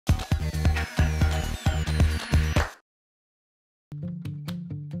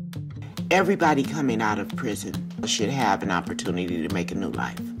Everybody coming out of prison should have an opportunity to make a new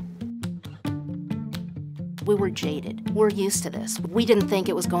life. We were jaded. We're used to this. We didn't think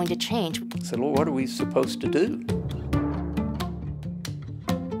it was going to change. I said, well, what are we supposed to do?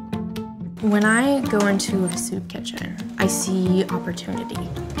 When I go into a soup kitchen, I see opportunity.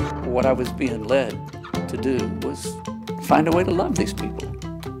 What I was being led to do was find a way to love these people.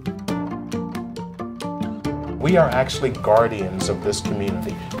 We are actually guardians of this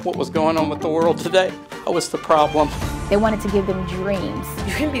community. What was going on with the world today? What was the problem? They wanted to give them dreams.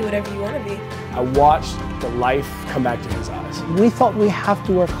 You can be whatever you want to be. I watched the life come back to his eyes. We thought we have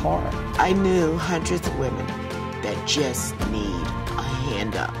to work hard. I knew hundreds of women that just need a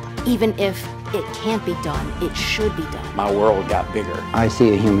hand up. Even if it can't be done, it should be done. My world got bigger. I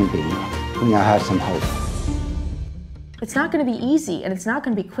see a human being who now has some hope. It's not going to be easy and it's not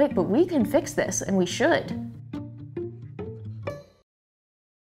going to be quick, but we can fix this and we should.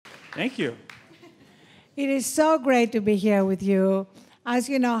 Thank you. It is so great to be here with you. As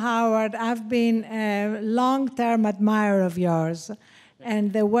you know, Howard, I've been a long-term admirer of yours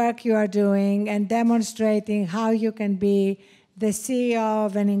and the work you are doing and demonstrating how you can be the CEO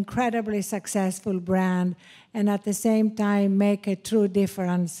of an incredibly successful brand and at the same time make a true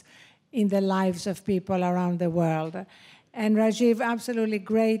difference in the lives of people around the world. And Rajiv, absolutely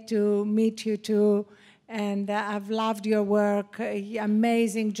great to meet you too. And I've loved your work,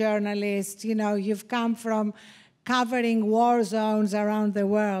 amazing journalist. You know, you've come from covering war zones around the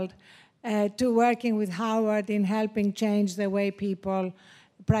world to working with Howard in helping change the way people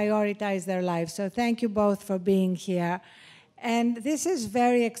prioritize their lives. So thank you both for being here. And this is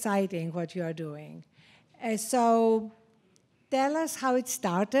very exciting, what you are doing. So tell us how it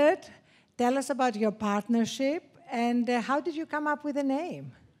started. Tell us about your partnership. And how did you come up with a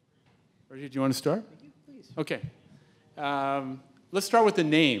name? Rajiv, do you want to start? Okay. Let's start with the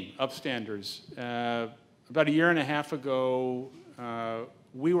name, Upstanders. About a year and a half ago,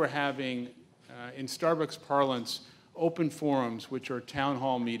 we were having, in Starbucks parlance, open forums, which are town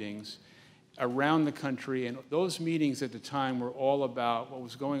hall meetings around the country. And those meetings at the time were all about what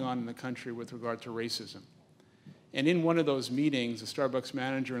was going on in the country with regard to racism. And in one of those meetings, a Starbucks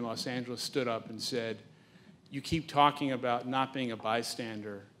manager in Los Angeles stood up and said, "You keep talking about not being a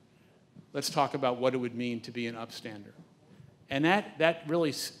bystander. Let's talk about what it would mean to be an upstander." And that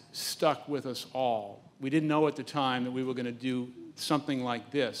really stuck with us all. We didn't know at the time that we were going to do something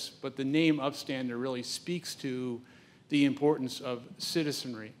like this, but the name Upstander really speaks to the importance of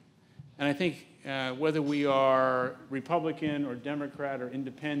citizenry. And I think whether we are Republican or Democrat or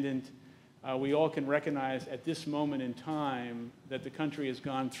independent, we all can recognize at this moment in time that the country has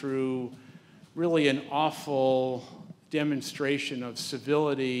gone through really an awful demonstration of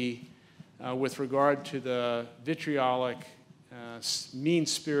civility with regard to the vitriolic,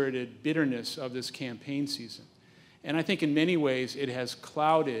 mean-spirited bitterness of this campaign season. And I think in many ways it has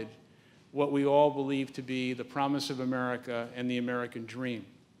clouded what we all believe to be the promise of America and the American dream.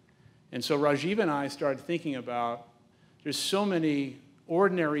 And so Rajiv and I started thinking about, there's so many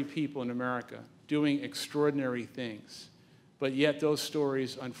ordinary people in America doing extraordinary things, but yet those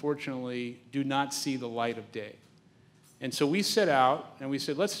stories, unfortunately, do not see the light of day. And so we set out and we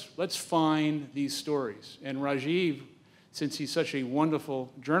said, let's find these stories. And Rajiv, since he's such a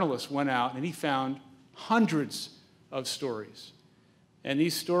wonderful journalist, went out and he found hundreds of stories. And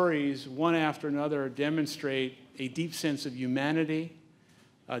these stories, one after another, demonstrate a deep sense of humanity,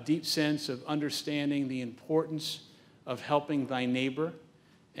 a deep sense of understanding the importance of helping thy neighbor,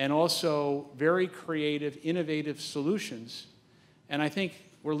 and also very creative, innovative solutions. And I think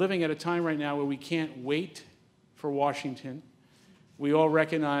we're living at a time right now where we can't wait for Washington. We all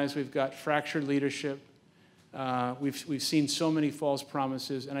recognize we've got fractured leadership. We've seen so many false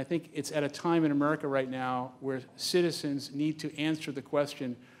promises, and I think it's at a time in America right now where citizens need to answer the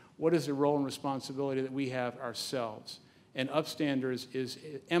question, what is the role and responsibility that we have ourselves? And Upstanders is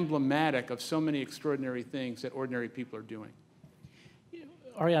emblematic of so many extraordinary things that ordinary people are doing.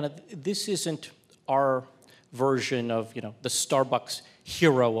 Ariana, this isn't our version of, the Starbucks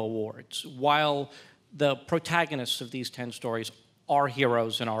Hero Awards. While the protagonists of these 10 stories are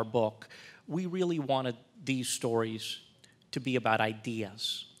heroes in our book, we really wanted these stories to be about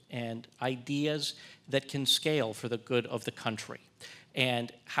ideas, and ideas that can scale for the good of the country,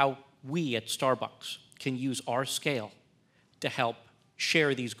 and how we at Starbucks can use our scale to help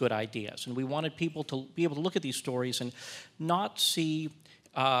share these good ideas. And we wanted people to be able to look at these stories and not see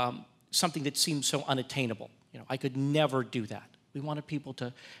something that seemed so unattainable. I could never do that. We wanted people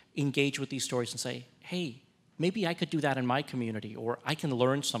to engage with these stories and say, hey, maybe I could do that in my community, or I can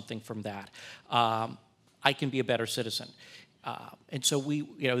learn something from that. I can be a better citizen. And so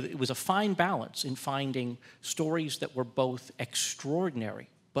it was a fine balance in finding stories that were both extraordinary,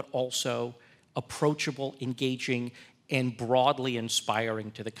 but also approachable, engaging, and broadly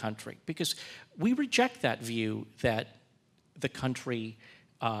inspiring to the country. Because we reject that view that the country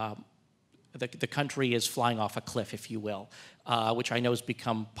is flying off a cliff, if you will, which I know has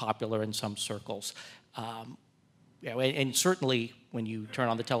become popular in some circles. And certainly when you turn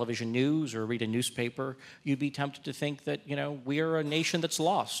on the television news or read a newspaper, you'd be tempted to think that, we are a nation that's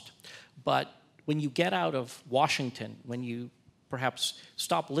lost. But when you get out of Washington, when you perhaps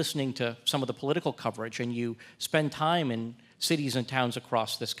stop listening to some of the political coverage and you spend time in cities and towns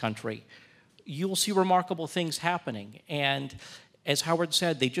across this country, you'll see remarkable things happening. And as Howard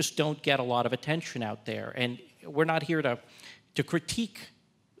said, they just don't get a lot of attention out there. And we're not here to critique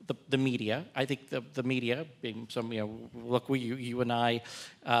the media. I think the media, being some, look, you and I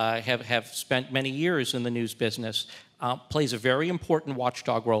have spent many years in the news business, plays a very important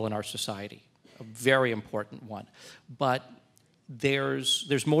watchdog role in our society, a very important one. But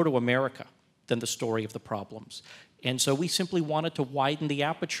there's more to America than the story of the problems. And so we simply wanted to widen the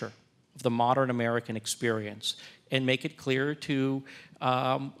aperture of the modern American experience and make it clear to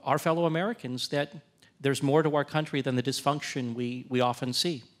our fellow Americans that there's more to our country than the dysfunction we often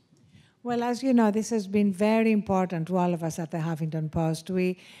see. Well, as you know, this has been very important to all of us at the Huffington Post.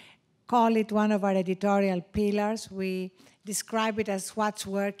 We call it one of our editorial pillars. We describe it as what's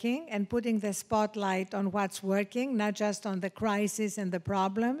working and putting the spotlight on what's working, not just on the crisis and the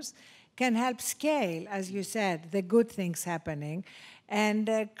problems, can help scale, as you said, the good things happening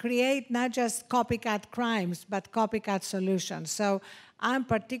and create not just copycat crimes, but copycat solutions. So I'm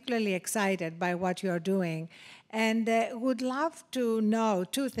particularly excited by what you're doing and would love to know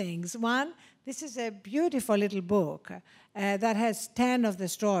two things. One, this is a beautiful little book that has 10 of the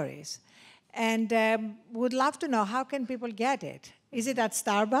stories. And would love to know, how can people get it? Is it at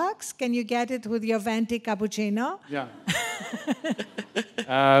Starbucks? Can you get it with your venti cappuccino? Yeah.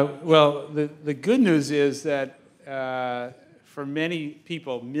 Well, the good news is that for many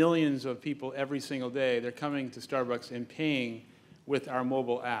people, millions of people every single day, they're coming to Starbucks and paying with our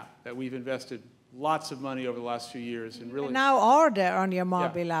mobile app that we've invested lots of money over the last few years. And really, now order on your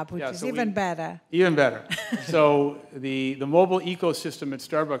mobile app, which is even better. Even better. So the mobile ecosystem at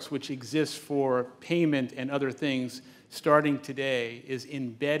Starbucks, which exists for payment and other things, starting today, is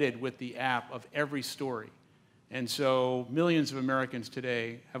embedded with the app of every story. And so millions of Americans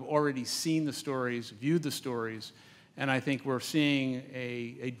today have already seen the stories, viewed the stories, and I think we're seeing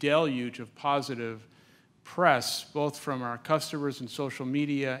a deluge of positive press, both from our customers and social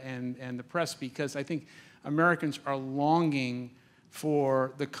media and the press, because I think Americans are longing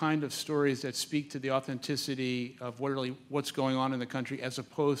for the kind of stories that speak to the authenticity of what's going on in the country, as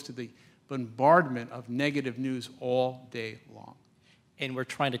opposed to the bombardment of negative news all day long. And we're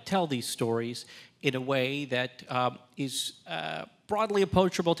trying to tell these stories in a way that is broadly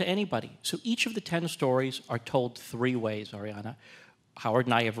approachable to anybody. So each of the 10 stories are told 3 ways, Ariana. Howard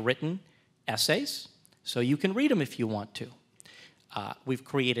and I have written essays, so you can read them if you want to. We've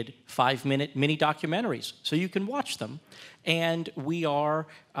created 5-minute mini documentaries, so you can watch them. And we are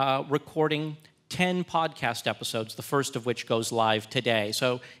recording 10 podcast episodes, the first of which goes live today.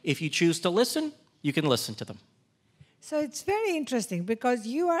 So if you choose to listen, you can listen to them. So it's very interesting because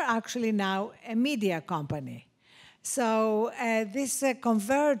you are actually now a media company. So this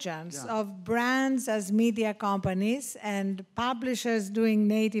convergence of brands as media companies and publishers doing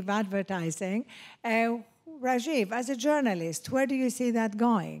native advertising, Rajiv, as a journalist, where do you see that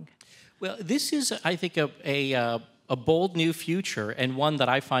going? Well, this is, I think, a bold new future, and one that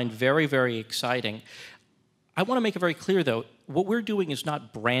I find very, very exciting. I want to make it very clear, though, what we're doing is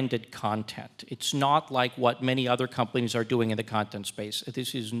not branded content. It's not like what many other companies are doing in the content space.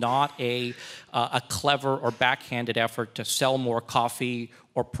 This is not a clever or backhanded effort to sell more coffee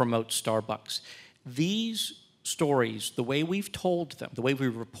or promote Starbucks. These stories, the way we've told them, the way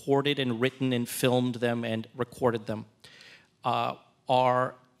we've reported and written and filmed them and recorded them,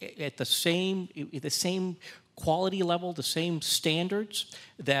 are at the same quality level, the same standards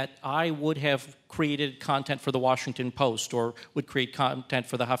that I would have created content for the Washington Post or would create content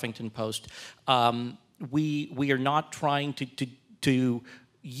for the Huffington Post. We are not trying to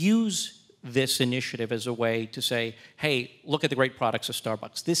use this initiative as a way to say, hey, look at the great products of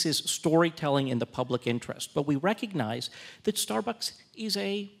Starbucks. This is storytelling in the public interest. But we recognize that Starbucks is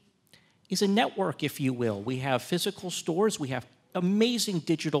a network, if you will. We have physical stores, we have amazing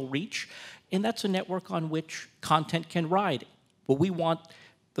digital reach, and that's a network on which content can ride. But we want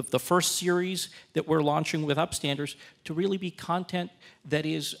the first series that we're launching with Upstanders to really be content that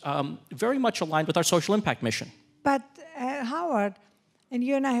is very much aligned with our social impact mission. But Howard, and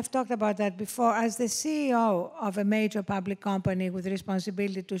you and I have talked about that before, as the CEO of a major public company with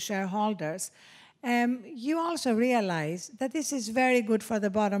responsibility to shareholders, you also realize that this is very good for the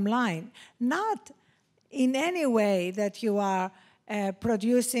bottom line. Not in any way that you are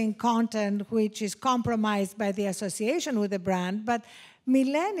producing content which is compromised by the association with the brand, but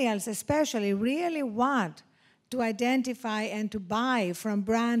millennials especially really want to identify and to buy from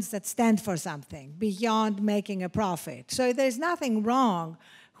brands that stand for something beyond making a profit. So there's nothing wrong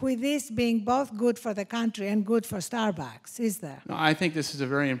with this being both good for the country and good for Starbucks, is there? No, I think this is a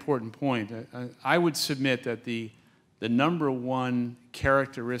very important point. I would submit that the number one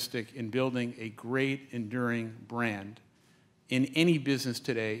characteristic in building a great, enduring brand in any business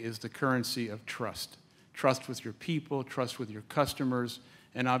today is the currency of trust. Trust with your people, trust with your customers,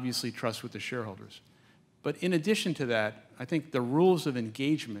 and obviously trust with the shareholders. But in addition to that, I think the rules of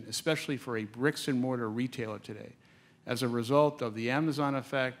engagement, especially for a bricks and mortar retailer today, as a result of the Amazon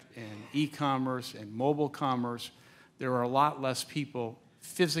effect and e-commerce and mobile commerce, there are a lot less people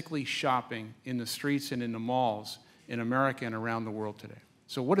physically shopping in the streets and in the malls in America and around the world today.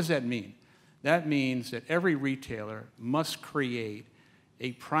 So what does that mean? That means that every retailer must create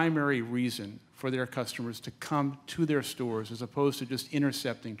a primary reason for their customers to come to their stores as opposed to just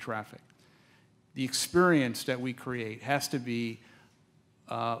intercepting traffic. The experience that we create has to be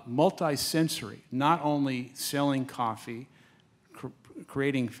multi-sensory, not only selling coffee,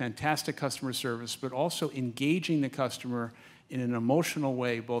 creating fantastic customer service, but also engaging the customer in an emotional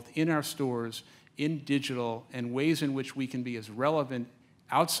way, both in our stores, in digital, and ways in which we can be as relevant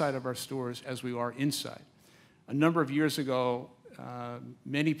outside of our stores as we are inside. A number of years ago,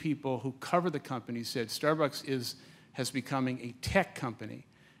 many people who cover the company said Starbucks has becoming a tech company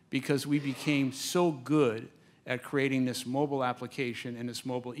because we became so good at creating this mobile application and this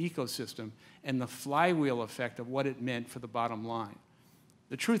mobile ecosystem and the flywheel effect of what it meant for the bottom line.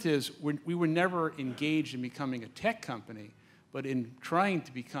 The truth is, we were never engaged in becoming a tech company, but in trying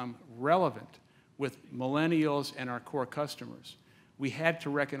to become relevant with millennials and our core customers. We had to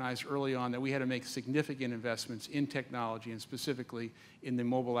recognize early on that we had to make significant investments in technology and specifically in the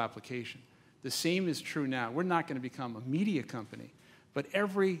mobile application. The same is true now. We're not going to become a media company, but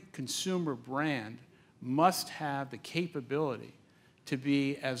every consumer brand must have the capability to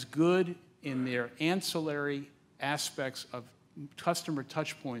be as good in their ancillary aspects of customer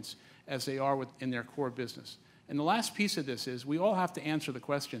touch points as they are in their core business. And the last piece of this is we all have to answer the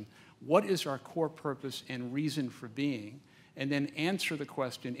question, what is our core purpose and reason for being? And then answer the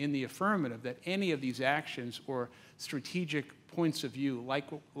question in the affirmative that any of these actions or strategic points of view,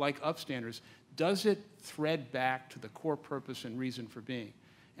 like Upstanders, does it thread back to the core purpose and reason for being?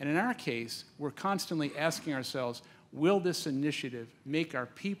 And in our case, we're constantly asking ourselves, will this initiative make our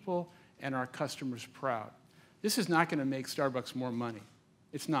people and our customers proud? This is not going to make Starbucks more money.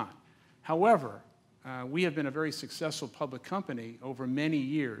 It's not. However, we have been a very successful public company over many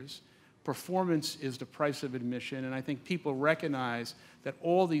years. Performance is the price of admission, and I think people recognize that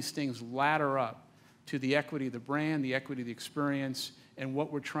all these things ladder up to the equity of the brand, the equity of the experience, and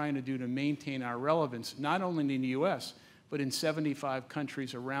what we're trying to do to maintain our relevance, not only in the US, but in 75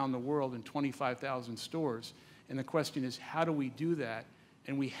 countries around the world and 25,000 stores. And the question is, how do we do that?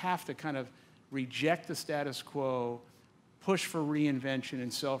 And we have to kind of reject the status quo, push for reinvention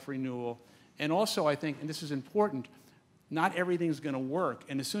and self-renewal. And also, I think, and this is important, not everything's going to work.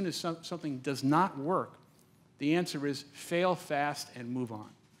 And as soon as something does not work, the answer is fail fast and move on.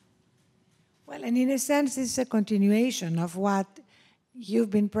 Well, and in a sense, it's a continuation of what you've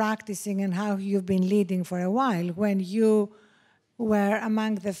been practicing and how you've been leading for a while, when you were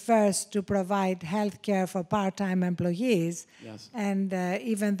among the first to provide health care for part-time employees. Yes. And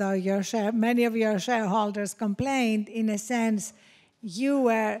even though many of your shareholders complained, in a sense, you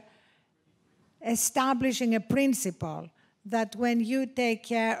were establishing a principle that when you take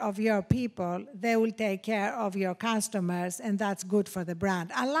care of your people, they will take care of your customers, and that's good for the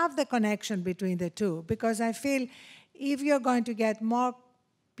brand. I love the connection between the two, because I feel if you're going to get more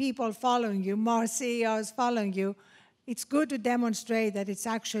people following you, more CEOs following you, it's good to demonstrate that it's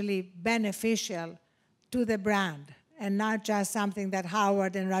actually beneficial to the brand and not just something that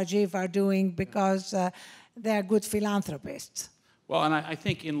Howard and Rajiv are doing because they're good philanthropists. Well, and I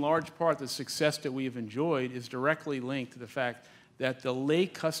think in large part the success that we've enjoyed is directly linked to the fact that the lay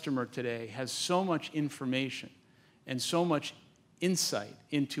customer today has so much information and so much insight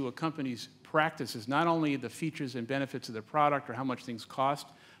into a company's practices, not only the features and benefits of the product or how much things cost,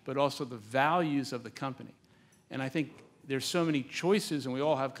 but also the values of the company. And I think there's so many choices and we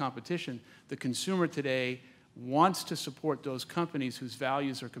all have competition. The consumer today wants to support those companies whose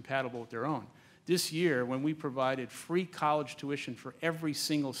values are compatible with their own. This year, when we provided free college tuition for every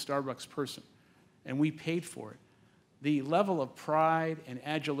single Starbucks person, and we paid for it, the level of pride and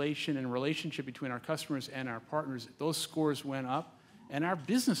adulation and relationship between our customers and our partners, those scores went up, and our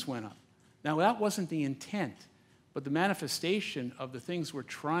business went up. Now, that wasn't the intent, but the manifestation of the things we're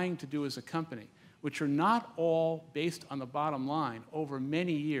trying to do as a company, which are not all based on the bottom line, over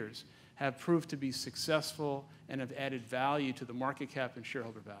many years, have proved to be successful and have added value to the market cap and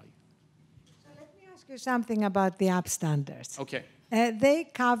shareholder value. So let me ask you something about the Upstanders. Okay. They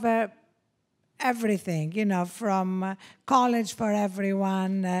cover everything, you know, from college for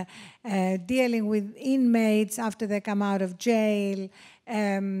everyone, dealing with inmates after they come out of jail,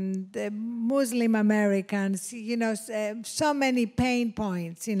 the Muslim Americans, you know, so many pain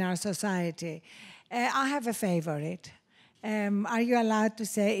points in our society. I have a favorite. Are you allowed to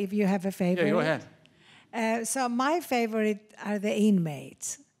say if you have a favorite? Yeah, go ahead. So my favorite are the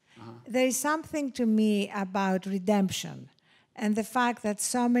inmates. There is something to me about redemption and the fact that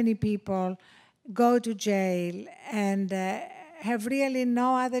so many people go to jail and have really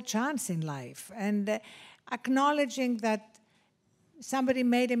no other chance in life. And acknowledging that somebody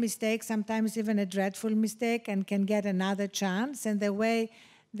made a mistake, sometimes even a dreadful mistake, and can get another chance. And the way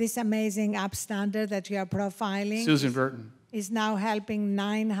this amazing upstander that you are profiling Susan Burton is now helping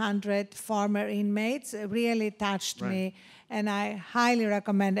 900 former inmates really touched me. And I highly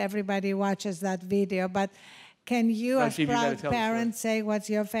recommend everybody watches that video. But can you, as proud parents, say what's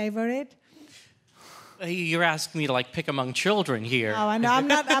your favorite? You're asking me to like pick among children here. Oh, no, I'm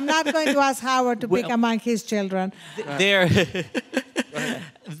not going to ask Howard to pick among his children.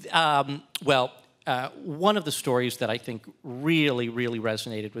 One of the stories that I think really, really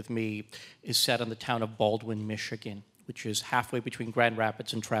resonated with me is set in the town of Baldwin, Michigan, which is halfway between Grand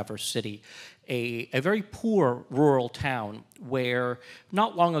Rapids and Traverse City, a very poor rural town where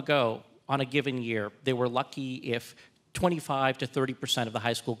not long ago, on a given year, they were lucky if 25 to 30% of the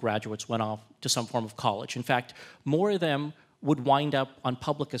high school graduates went off to some form of college. In fact, more of them would wind up on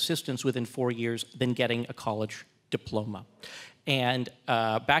public assistance within 4 years than getting a college diploma. And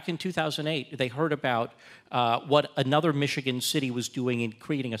back in 2008, they heard about what another Michigan city was doing in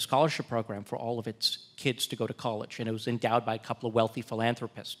creating a scholarship program for all of its kids to go to college. And it was endowed by a couple of wealthy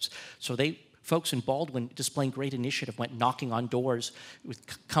philanthropists. So folks in Baldwin, displaying great initiative, went knocking on doors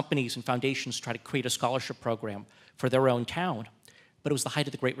with companies and foundations to try to create a scholarship program for their own town. But it was the height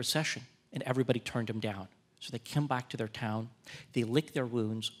of the Great Recession, and everybody turned them down. So they come back to their town, they lick their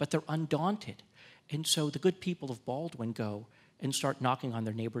wounds, but they're undaunted. And so the good people of Baldwin go and start knocking on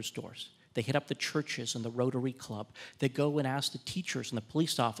their neighbors' doors. They hit up the churches and the Rotary Club. They go and ask the teachers and the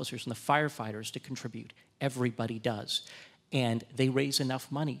police officers and the firefighters to contribute. Everybody does. And they raise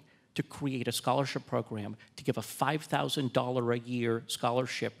enough money to create a scholarship program to give a $5,000 a year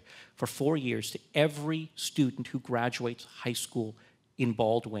scholarship for 4 years to every student who graduates high school in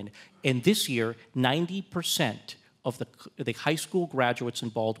Baldwin. And this year, 90% of the high school graduates in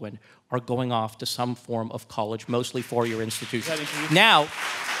Baldwin are going off to some form of college, mostly four-year institutions. Now,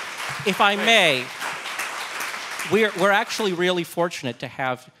 if I may, we're actually really fortunate to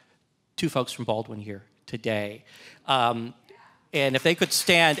have two folks from Baldwin here today. And if they could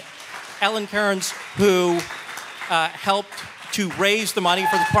stand, Ellen Cairns, who helped to raise the money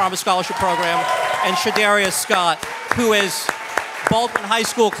for the Promise Scholarship Program, and Shadaria Scott, who is Baldwin High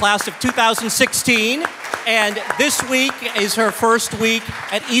School class of 2016. And this week is her first week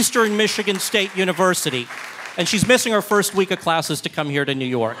at Eastern Michigan State University. And she's missing her first week of classes to come here to New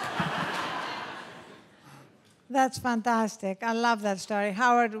York. That's fantastic. I love that story.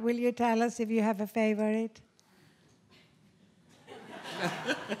 Howard, will you tell us if you have a favorite?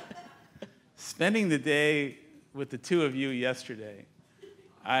 Spending the day with the two of you yesterday,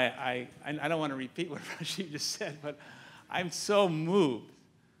 I don't want to repeat what Rajiv just said, but I'm so moved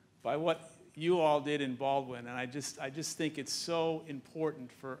by what you all did in Baldwin, and I just think it's so important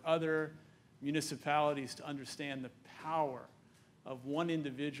for other municipalities to understand the power of one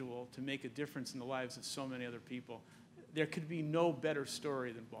individual to make a difference in the lives of so many other people. There could be no better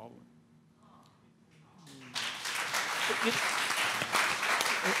story than Baldwin.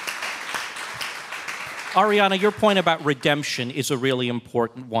 Ariana, your point about redemption is a really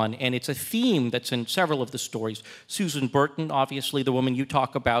important one, and it's a theme that's in several of the stories. Susan Burton, obviously the woman you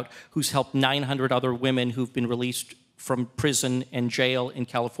talk about, who's helped 900 other women who've been released from prison and jail in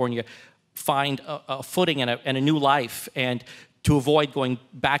California find a footing and a new life, and to avoid going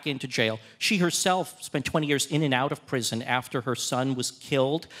back into jail. She herself spent 20 years in and out of prison after her son was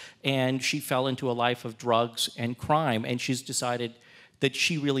killed, and she fell into a life of drugs and crime, and she's decided that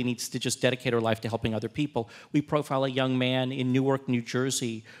she really needs to just dedicate her life to helping other people. We profile a young man in Newark, New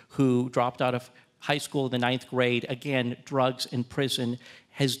Jersey, who dropped out of high school in the 9th grade, again, drugs and prison,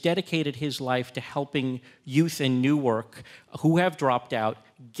 has dedicated his life to helping youth in Newark who have dropped out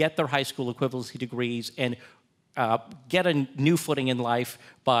get their high school equivalency degrees and get a new footing in life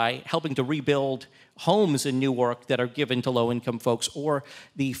by helping to rebuild homes in Newark that are given to low-income folks, or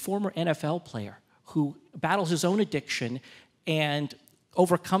the former NFL player who battles his own addiction and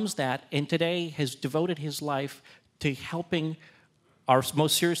overcomes that, and today has devoted his life to helping our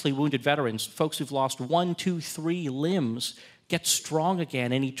most seriously wounded veterans, folks who've lost 1, 2, 3 limbs, get strong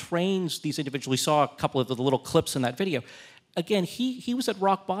again. And he trains these individuals. We saw a couple of the little clips in that video. Again, he was at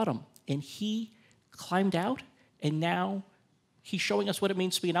rock bottom, and he climbed out, and now he's showing us what it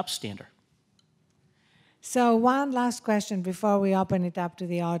means to be an upstander. So one last question before we open it up to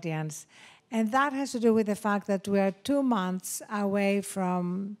the audience, and that has to do with the fact that we are 2 months away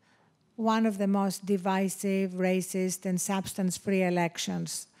from one of the most divisive, racist, and substance-free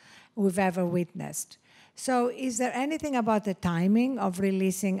elections we've ever witnessed. So is there anything about the timing of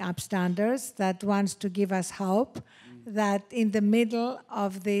releasing Upstanders that wants to give us hope that in the middle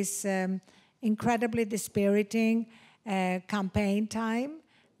of this incredibly dispiriting campaign time,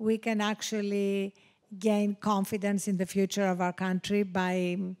 we can actually gain confidence in the future of our country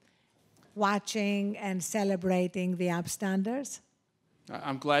by watching and celebrating the Upstanders?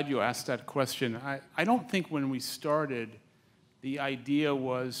 I'm glad you asked that question. I don't think when we started, the idea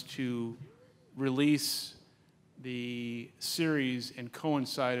was to release the series and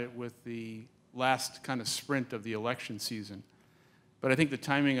coincide it with the last kind of sprint of the election season. But I think the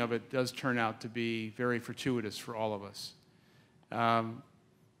timing of it does turn out to be very fortuitous for all of us.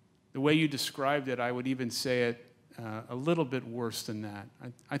 The way you described it, I would even say it a little bit worse than that.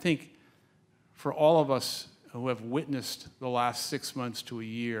 I think for all of us who have witnessed the last 6 months to a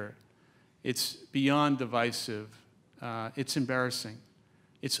year, it's beyond divisive. It's embarrassing.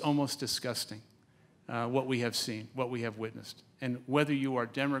 It's almost disgusting, what we have seen, what we have witnessed. And whether you are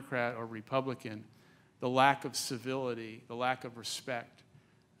Democrat or Republican, the lack of civility, the lack of respect.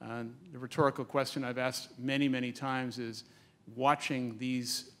 The rhetorical question I've asked many, many times is, watching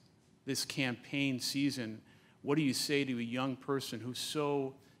this campaign season, what do you say to a young person who's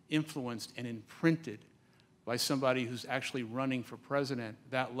so influenced and imprinted by somebody who's actually running for president,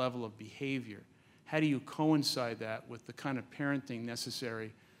 that level of behavior? How do you coincide that with the kind of parenting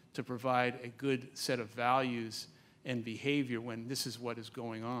necessary to provide a good set of values and behavior when this is what is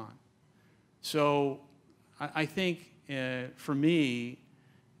going on? So I think for me,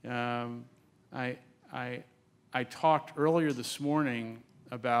 I talked earlier this morning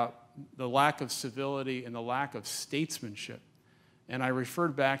about the lack of civility and the lack of statesmanship. And I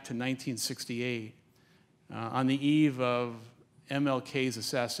referred back to 1968, on the eve of MLK's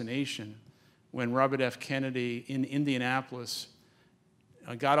assassination, when Robert F. Kennedy in Indianapolis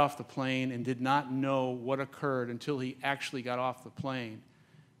got off the plane and did not know what occurred until he actually got off the plane.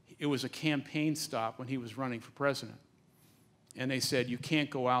 It was a campaign stop when he was running for president. And they said, you can't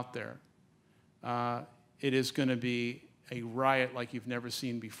go out there. It is going to be a riot like you've never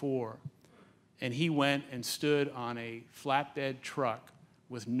seen before. And he went and stood on a flatbed truck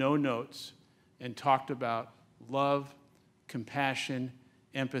with no notes and talked about love, compassion,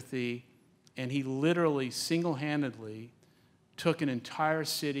 empathy, and he literally single-handedly took an entire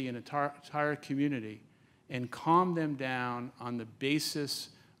city, an entire community, and calmed them down on the basis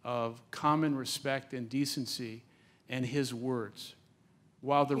of common respect and decency and his words.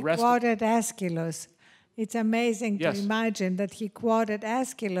 While the rest quoted Aeschylus. It's amazing to imagine that he quoted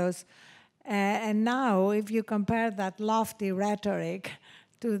Aeschylus, and now if you compare that lofty rhetoric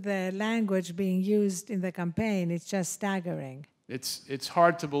to the language being used in the campaign, it's just staggering. It's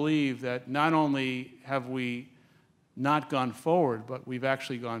hard to believe that not only have we not gone forward, but we've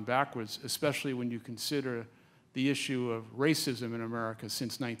actually gone backwards, especially when you consider the issue of racism in America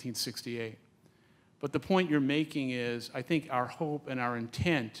since 1968. But the point you're making is, I think our hope and our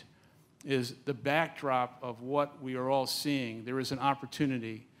intent is the backdrop of what we are all seeing. There is an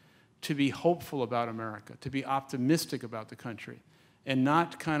opportunity to be hopeful about America, to be optimistic about the country, and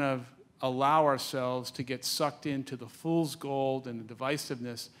not kind of allow ourselves to get sucked into the fool's gold and the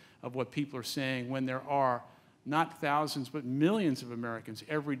divisiveness of what people are saying when there are not thousands but millions of Americans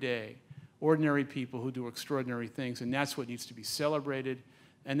every day, ordinary people who do extraordinary things, and that's what needs to be celebrated,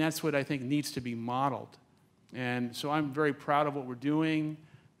 and that's what I think needs to be modeled. And so I'm very proud of what we're doing.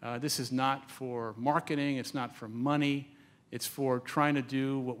 This is not for marketing, it's not for money, it's for trying to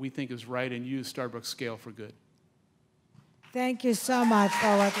do what we think is right and use Starbucks scale for good. Thank you so much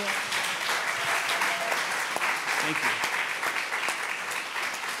for what you... Thank you.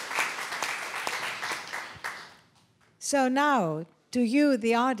 So now, to you,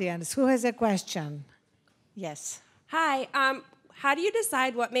 the audience, who has a question? Yes. Hi. How do you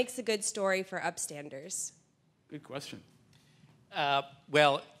decide what makes a good story for Upstanders? Good question.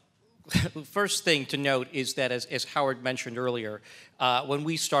 Well, first thing to note is that, as Howard mentioned earlier, when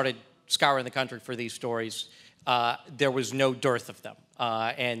we started scouring the country for these stories, there was no dearth of them.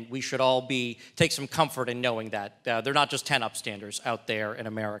 And we should all take some comfort in knowing that. They're not just 10 Upstanders out there in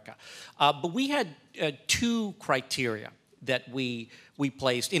America. But we had two criteria that we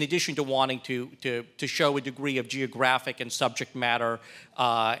placed, in addition to wanting to show a degree of geographic and subject matter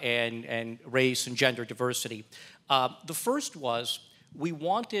and race and gender diversity. The first was we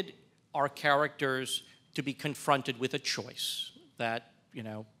wanted our characters to be confronted with a choice,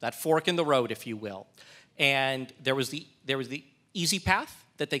 that fork in the road, if you will. And there was the easy path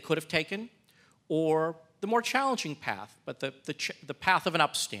that they could have taken, or the more challenging path, but the path of an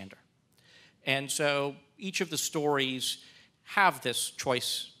upstander. And so each of the stories have this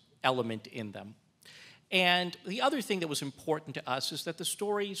choice element in them. And the other thing that was important to us is that the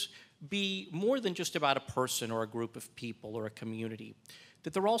stories be more than just about a person or a group of people or a community,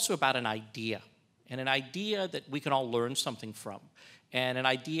 that they're also about an idea, and an idea that we can all learn something from, and an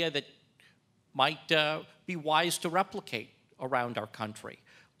idea that might be wise to replicate around our country,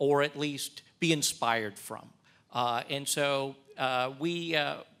 or at least be inspired from. And so we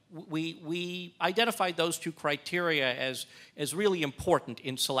identified those two criteria as really important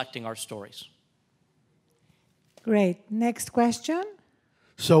in selecting our stories. Great. Next question.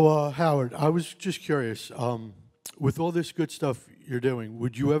 So, Howard, I was just curious, with all this good stuff you're doing,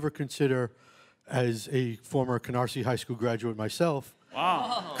 would you ever consider, as a former Canarsie High School graduate myself,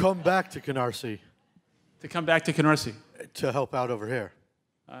 come back to Canarsie? To come back to Canarsie? To help out over here.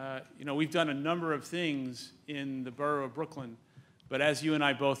 We've done a number of things in the borough of Brooklyn, but as you and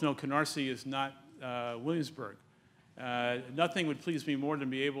I both know, Canarsie is not Williamsburg. Nothing would please me more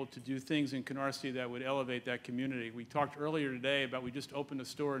than be able to do things in Canarsie that would elevate that community. We talked earlier today about we just opened a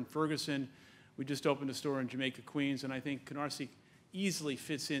store in Ferguson, we just opened a store in Jamaica, Queens, and I think Canarsie easily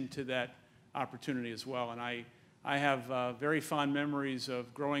fits into that opportunity as well. And I have very fond memories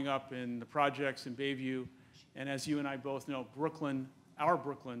of growing up in the projects in Bayview, and as you and I both know, Brooklyn, our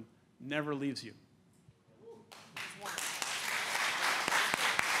Brooklyn, never leaves you.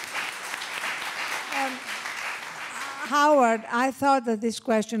 Howard, I thought that this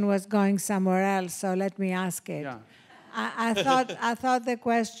question was going somewhere else, so let me ask it. Yeah. I thought the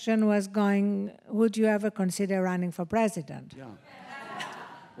question was going, would you ever consider running for president? Yeah.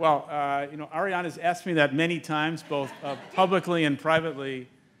 Well, Ariana's asked me that many times, both publicly and privately,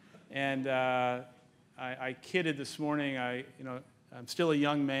 and I kidded this morning. I'm still a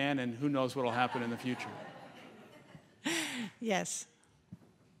young man, and who knows what will happen in the future. Yes.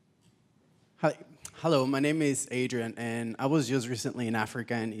 Hi. Hello, my name is Adrian, and I was just recently in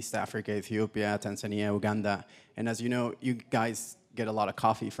Africa, in East Africa, Ethiopia, Tanzania, Uganda, and as you know, you guys get a lot of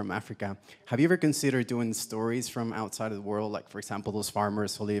coffee from Africa. Have you ever considered doing stories from outside of the world, like, for example, those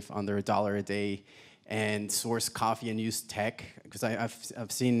farmers who live under $1 a day and source coffee and use tech? Because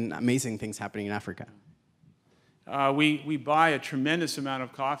I've seen amazing things happening in Africa. We buy a tremendous amount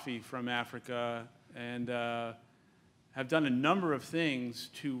of coffee from Africa, and have done a number of things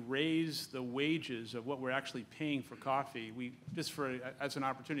to raise the wages of what we're actually paying for coffee. As an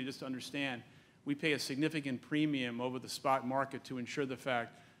opportunity, just to understand, we pay a significant premium over the spot market to ensure the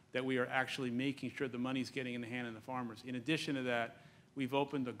fact that we are actually making sure the money's getting in the hand of the farmers. In addition to that, we've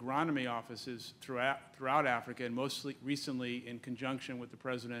opened agronomy offices throughout Africa, and mostly recently in conjunction with the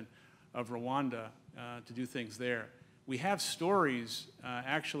president of Rwanda to do things there. We have stories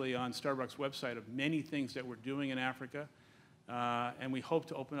actually on Starbucks' website of many things that we're doing in Africa, and we hope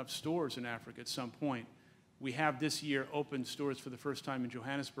to open up stores in Africa at some point. We have this year opened stores for the first time in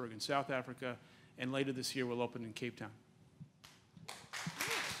Johannesburg in South Africa, and later this year we'll open in Cape Town.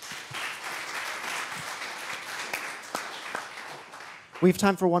 We have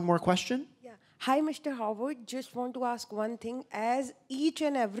time for one more question. Hi, Mr. Howard. Just want to ask one thing. As each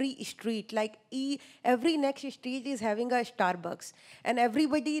and every street, like every next street is having a Starbucks, and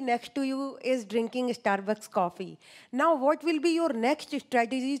everybody next to you is drinking Starbucks coffee. Now, what will be your next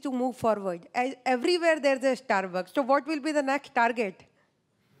strategy to move forward? As everywhere there's a Starbucks. So what will be the next target?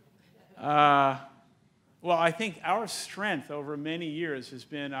 Well, I think our strength over many years has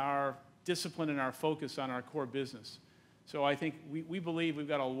been our discipline and our focus on our core business. So I think we believe we've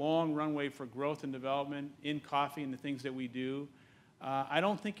got a long runway for growth and development in coffee and the things that we do. I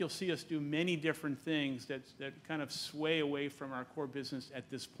don't think you'll see us do many different things that kind of sway away from our core business at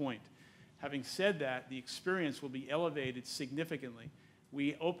this point. Having said that, the experience will be elevated significantly.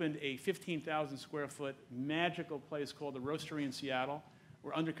 We opened a 15,000 square foot magical place called the Roastery in Seattle.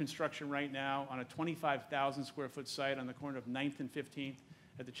 We're under construction right now on a 25,000 square foot site on the corner of 9th and 15th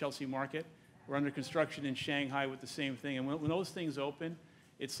at the Chelsea Market. We're under construction in Shanghai with the same thing. And when those things open,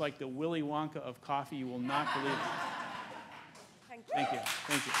 it's like the Willy Wonka of coffee. You will not believe it. Thank you. Thank you.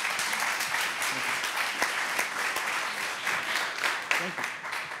 Thank you. Thank you.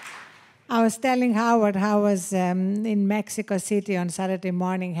 I was telling Howard how I was in Mexico City on Saturday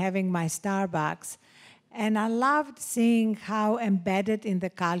morning having my Starbucks. And I loved seeing how embedded in the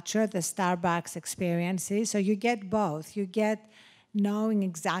culture the Starbucks experience is. So you get both. You get knowing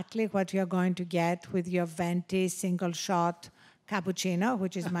exactly what you're going to get with your venti single shot cappuccino,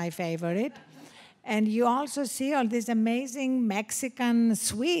 which is my favorite. And you also see all these amazing Mexican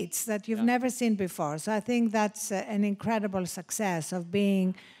sweets that you've never seen before. So I think that's an incredible success of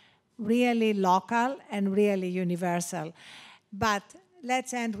being really local and really universal. But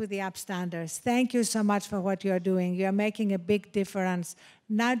let's end with the Upstanders. Thank you so much for what you're doing. You're making a big difference,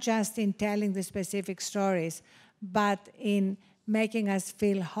 not just in telling the specific stories, but in making us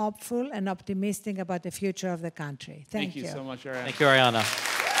feel hopeful and optimistic about the future of the country. Thank you. Thank you so much, Ariana. Thank you, Ariana.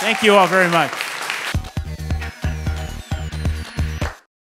 Thank you all very much.